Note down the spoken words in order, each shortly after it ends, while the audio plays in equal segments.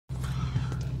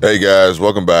Hey guys,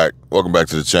 welcome back. Welcome back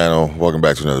to the channel. Welcome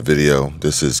back to another video.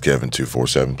 This is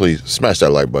Kevin247. Please smash that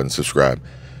like button, subscribe.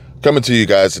 Coming to you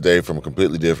guys today from a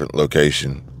completely different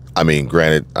location. I mean,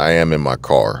 granted, I am in my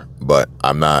car, but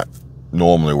I'm not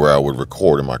normally where I would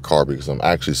record in my car because I'm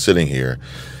actually sitting here.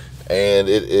 And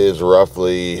it is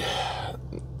roughly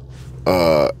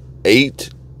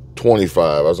 8:25.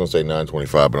 I was gonna say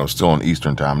 9:25, but I'm still on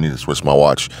Eastern time. I need to switch my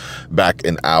watch back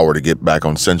an hour to get back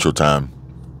on Central time.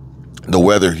 The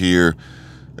weather here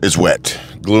is wet,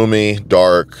 gloomy,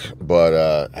 dark,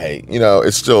 but hey, you know,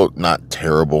 it's still not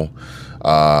terrible.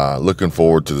 Looking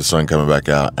forward to the sun coming back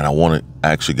out, and I want to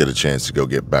actually get a chance to go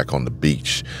get back on the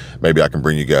beach. Maybe I can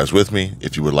bring you guys with me.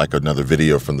 If you would like another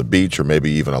video from the beach, or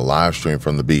maybe even a live stream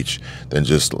from the beach, then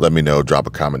just let me know, drop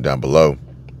a comment down below.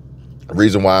 The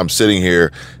reason why I'm sitting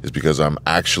here is because I'm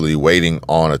actually waiting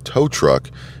on a tow truck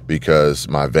because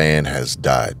my van has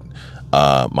died.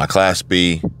 My Class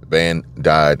B van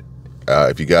died.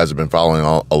 If you guys have been following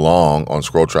along on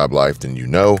Scroll Tribe Life, then you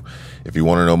know. If you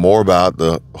want to know more about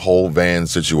the whole van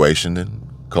situation, then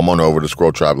come on over to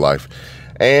Scroll Tribe Life,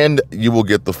 and you will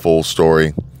get the full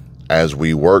story as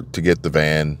we work to get the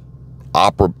van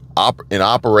in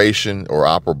operation, or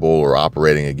operable, or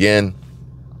operating again.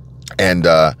 And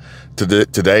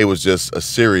today was just a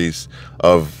series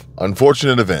of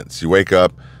unfortunate events. You wake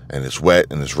up and it's wet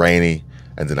and it's rainy.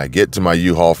 And then I get to my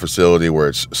U-Haul facility where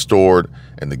it's stored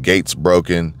and the gate's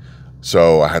broken.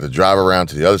 So I had to drive around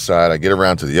to the other side. I get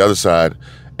around to the other side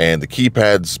and the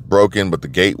keypad's broken, but the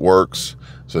gate works.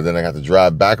 So then I got to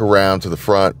drive back around to the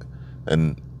front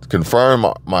and confirm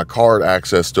my card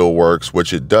access still works,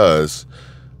 which it does,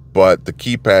 but the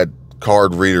keypad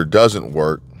card reader doesn't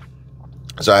work.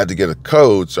 So I had to get a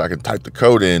code so I can type the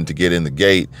code in to get in the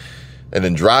gate, and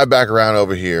then drive back around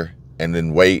over here and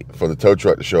then wait for the tow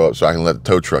truck to show up so I can let the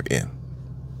tow truck in.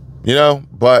 You know,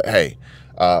 but hey,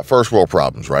 first world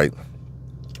problems, right?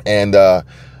 And I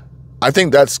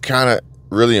think that's kind of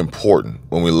really important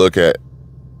when we look at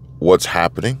what's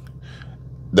happening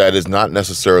that is not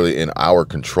necessarily in our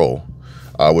control,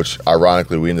 which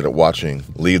ironically we ended up watching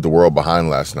Leave the World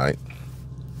Behind last night.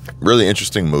 Really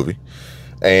interesting movie.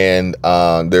 And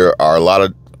there are a lot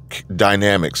of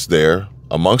dynamics there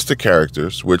amongst the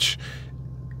characters, which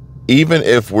even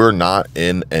if we're not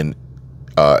in an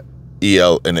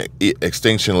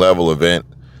extinction level event,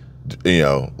 you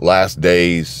know, last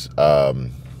days,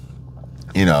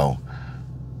 you know,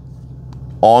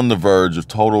 on the verge of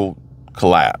total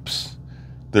collapse,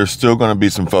 there's still going to be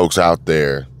some folks out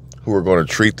there who are going to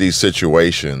treat these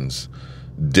situations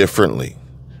differently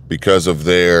because of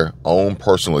their own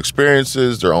personal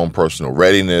experiences, their own personal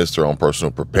readiness, their own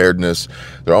personal preparedness,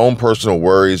 their own personal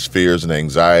worries, fears, and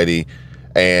anxiety,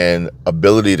 and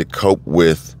ability to cope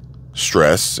with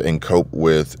stress and cope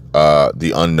with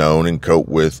the unknown and cope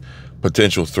with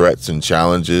potential threats and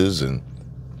challenges, and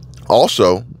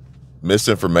also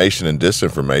misinformation and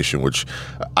disinformation, which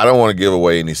I don't want to give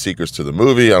away any secrets to the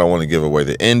movie. I don't want to give away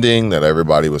the ending that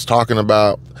everybody was talking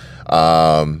about.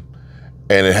 And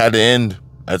it had to end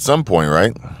at some point,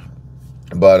 right?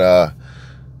 But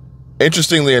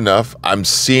interestingly enough, I'm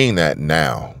seeing that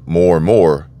now more and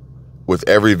more with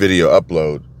every video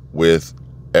upload, with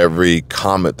every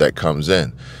comment that comes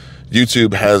in.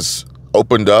 YouTube has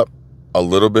opened up a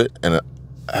little bit and it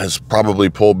has probably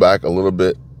pulled back a little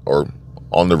bit, or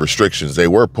on the restrictions. They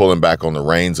were pulling back on the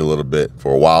reins a little bit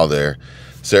for a while there.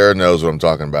 Sarah knows what I'm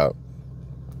talking about.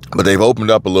 But they've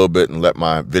opened up a little bit and let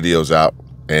my videos out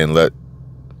and let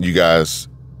you guys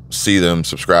see them,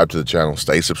 subscribe to the channel,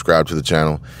 stay subscribed to the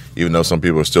channel, even though some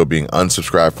people are still being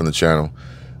unsubscribed from the channel.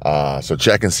 So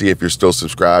check and see if you're still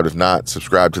subscribed. If not,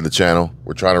 subscribe to the channel.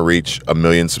 We're trying to reach 1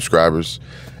 million subscribers.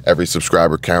 Every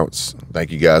subscriber counts.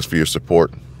 Thank you guys for your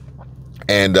support.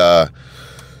 And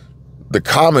the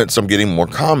comments, I'm getting more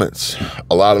comments.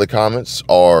 A lot of the comments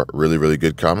are really, really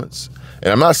good comments.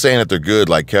 And I'm not saying that they're good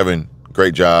like Kevin,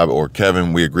 great job, or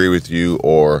Kevin, we agree with you,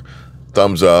 or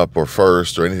thumbs up, or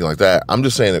first, or anything like that. I'm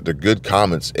just saying that they're good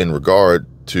comments in regard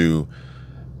to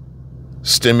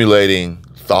stimulating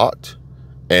thought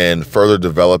and further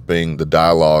developing the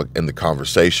dialogue and the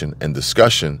conversation and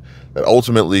discussion that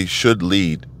ultimately should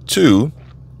lead to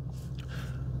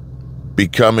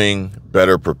becoming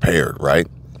better prepared, right?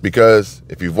 Because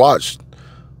if you've watched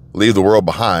Leave the World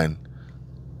Behind,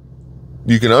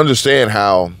 you can understand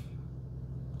how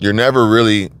you're never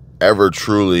really, ever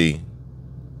truly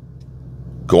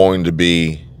going to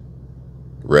be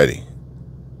ready,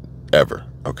 ever,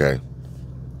 okay?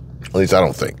 At least I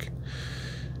don't think.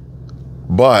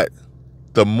 But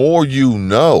the more you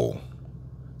know,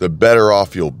 the better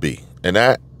off you'll be. And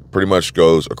that pretty much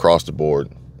goes across the board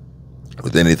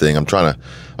with anything. I'm trying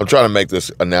to make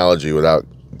this analogy without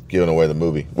giving away the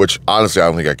movie, which honestly I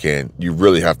don't think I can. You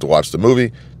really have to watch the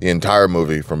movie, the entire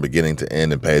movie from beginning to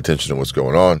end, and pay attention to what's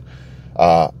going on.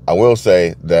 I will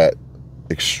say that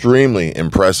extremely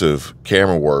impressive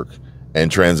camera work and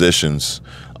transitions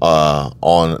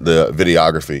on the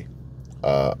videography,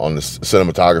 on the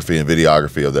cinematography and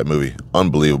videography of that movie.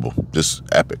 Unbelievable, just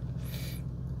epic.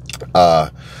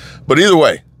 But either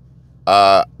way,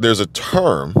 there's a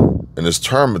term, and this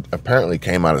term apparently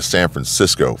came out of San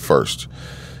Francisco first.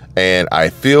 And I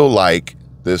feel like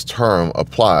this term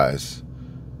applies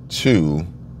to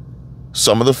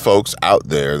some of the folks out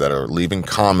there that are leaving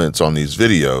comments on these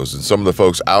videos, and some of the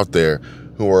folks out there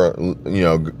who are, you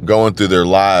know, going through their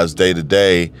lives day to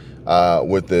day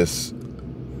with this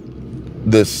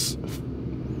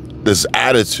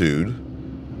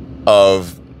attitude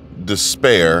of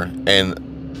despair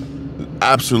and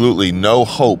absolutely no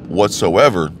hope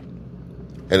whatsoever.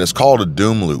 And it's called a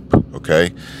doom loop,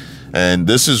 okay? And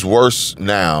this is worse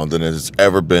now than it's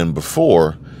ever been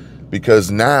before,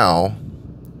 because now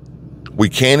we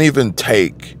can't even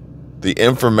take the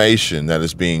information that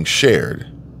is being shared.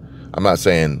 I'm not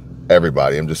saying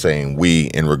everybody, I'm just saying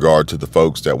we, in regard to the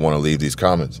folks that want to leave these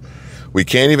comments. We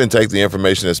can't even take the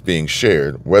information that's being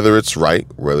shared, whether it's right,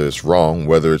 whether it's wrong,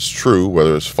 whether it's true,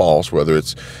 whether it's false, whether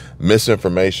it's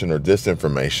misinformation or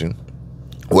disinformation,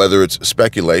 whether it's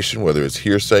speculation, whether it's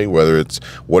hearsay, whether it's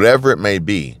whatever it may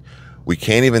be. We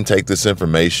can't even take this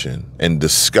information and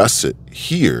discuss it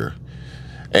here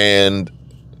and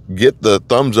get the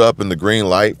thumbs up and the green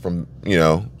light from, you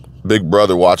know, Big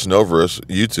Brother watching over us,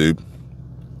 YouTube,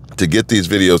 to get these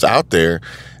videos out there.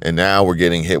 And now we're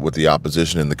getting hit with the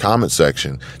opposition in the comment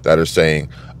section that are saying,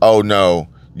 oh no,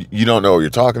 you don't know what you're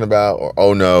talking about, or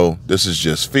oh no, this is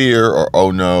just fear, or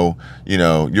oh no, you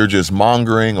know, you're just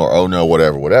mongering, or oh no,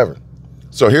 whatever.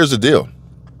 So here's the deal.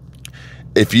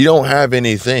 If you don't have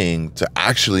anything to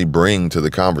actually bring to the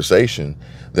conversation,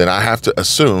 then I have to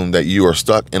assume that you are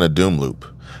stuck in a doom loop.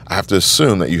 I have to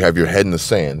assume that you have your head in the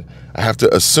sand. I have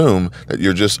to assume that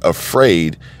you're just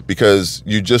afraid because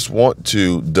you just want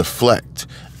to deflect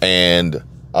and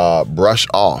brush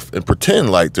off and pretend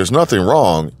like there's nothing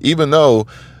wrong, even though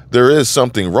there is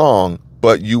something wrong,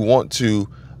 but you want to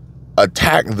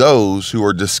attack those who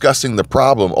are discussing the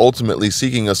problem, ultimately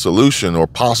seeking a solution or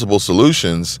possible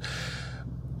solutions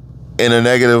in a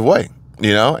negative way,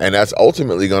 you know, and that's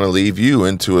ultimately going to leave you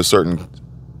into a certain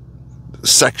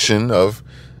section of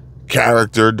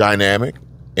character dynamic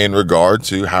in regard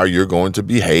to how you're going to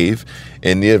behave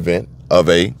in the event of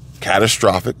a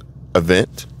catastrophic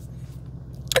event,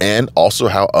 and also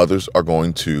how others are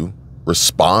going to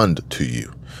respond to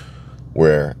you,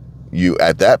 where you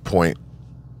at that point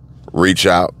reach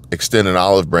out, extend an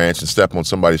olive branch, and step on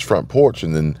somebody's front porch,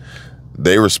 and then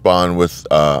they respond with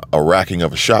a racking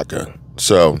of a shotgun.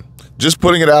 So just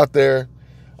putting it out there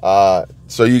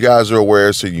so you guys are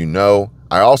aware, so you know.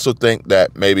 I also think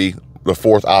that maybe the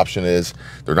fourth option is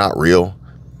they're not real,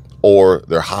 or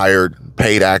they're hired,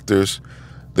 paid actors.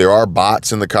 There are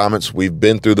bots in the comments. We've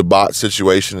been through the bot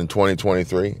situation in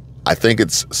 2023. I think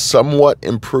it's somewhat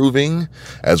improving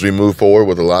as we move forward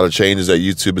with a lot of changes that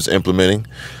YouTube is implementing.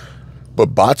 But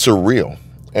bots are real,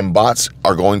 and bots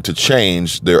are going to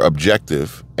change their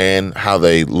objective and how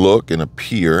they look and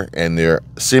appear, and their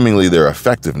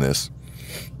effectiveness.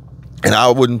 And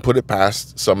I wouldn't put it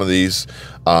past some of these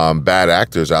bad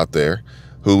actors out there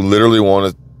who literally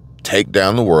want to take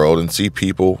down the world and see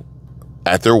people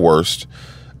at their worst,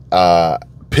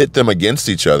 pit them against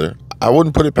each other. I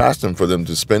wouldn't put it past them for them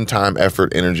to spend time,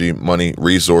 effort, energy, money,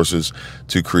 resources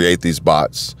to create these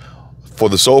bots for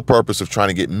the sole purpose of trying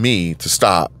to get me to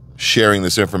stop sharing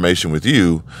this information with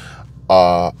you,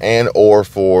 and or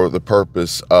for the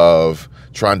purpose of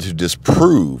trying to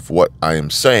disprove what I am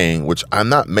saying, which I'm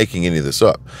not making any of this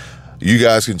up. You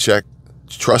guys can check,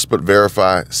 trust but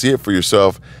verify, see it for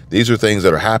yourself. These are things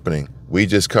that are happening. We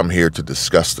just come here to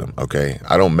discuss them, okay?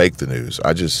 I don't make the news.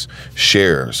 I just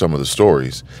share some of the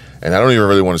stories. And I don't even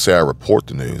really want to say I report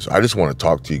the news. I just want to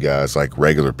talk to you guys like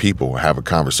regular people, have a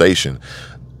conversation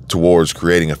towards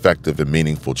creating effective and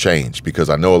meaningful change, because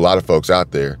I know a lot of folks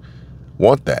out there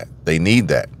want that. They need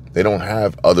that. They don't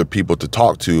have other people to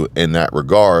talk to in that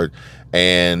regard,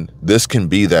 and this can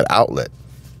be that outlet.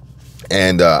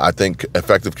 And I think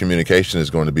effective communication is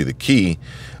going to be the key.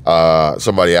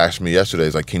 Somebody asked me yesterday,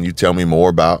 is like, can you tell me more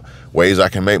about ways I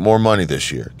can make more money this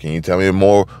year? Can you tell me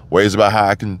more ways about how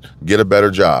I can get a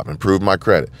better job, improve my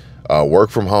credit? work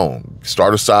from home,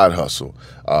 start a side hustle,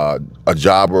 a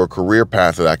job or a career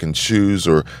path that I can choose,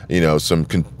 or, you know, some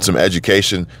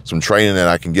education, some training that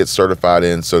I can get certified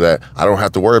in so that I don't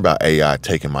have to worry about AI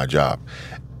taking my job.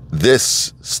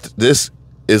 This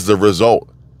is the result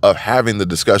of having the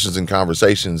discussions and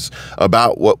conversations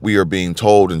about what we are being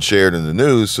told and shared in the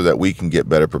news so that we can get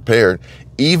better prepared.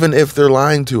 Even if they're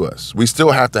lying to us, we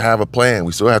still have to have a plan.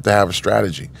 We still have to have a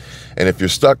strategy. And if you're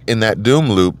stuck in that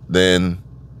doom loop, then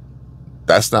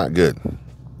that's not good.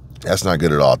 That's not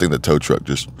good at all. I think the tow truck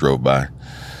just drove by.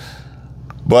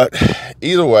 But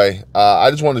either way, I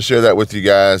just wanted to share that with you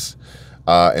guys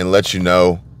and let you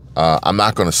know I'm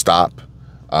not going to stop.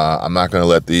 I'm not going to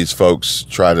let these folks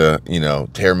try to, you know,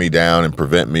 tear me down and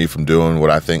prevent me from doing what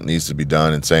I think needs to be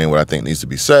done and saying what I think needs to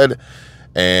be said.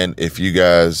 And if you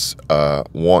guys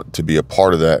want to be a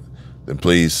part of that, then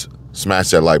please smash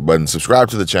that like button, subscribe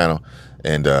to the channel,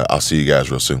 and I'll see you guys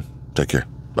real soon. Take care.